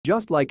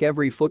Just like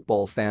every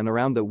football fan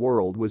around the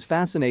world was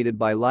fascinated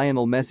by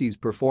Lionel Messi's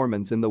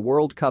performance in the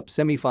World Cup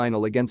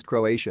semi-final against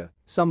Croatia,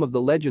 some of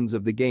the legends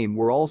of the game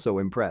were also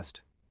impressed.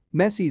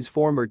 Messi's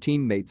former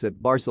teammates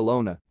at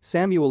Barcelona,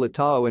 Samuel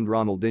Eto'o and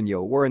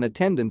Ronaldinho, were in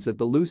attendance at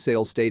the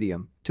Lusail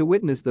Stadium to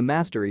witness the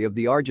mastery of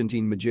the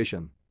Argentine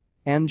magician.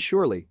 And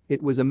surely,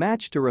 it was a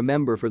match to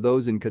remember for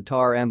those in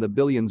Qatar and the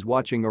billions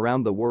watching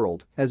around the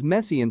world as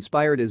Messi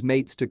inspired his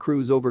mates to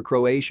cruise over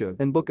Croatia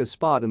and book a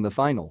spot in the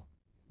final.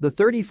 The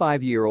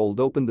 35-year-old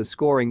opened the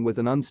scoring with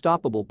an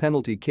unstoppable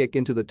penalty kick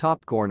into the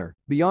top corner,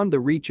 beyond the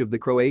reach of the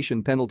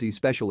Croatian penalty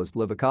specialist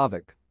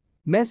Livakovic.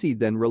 Messi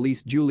then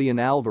released Julian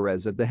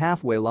Alvarez at the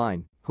halfway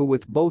line, who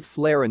with both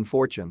flair and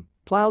fortune,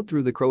 plowed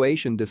through the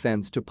Croatian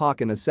defense to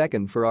pock in a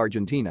second for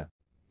Argentina.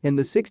 In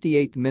the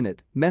 68th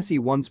minute, Messi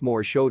once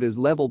more showed his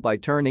level by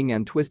turning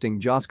and twisting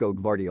Josko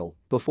Gvardiol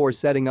before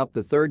setting up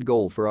the third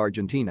goal for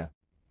Argentina.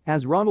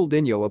 As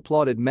Ronaldinho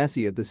applauded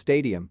Messi at the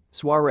stadium,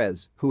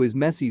 Suarez, who is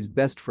Messi's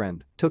best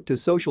friend, took to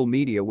social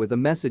media with a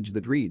message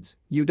that reads,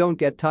 "You don't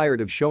get tired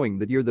of showing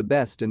that you're the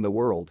best in the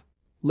world.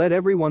 Let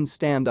everyone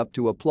stand up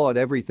to applaud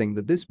everything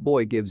that this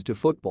boy gives to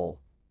football."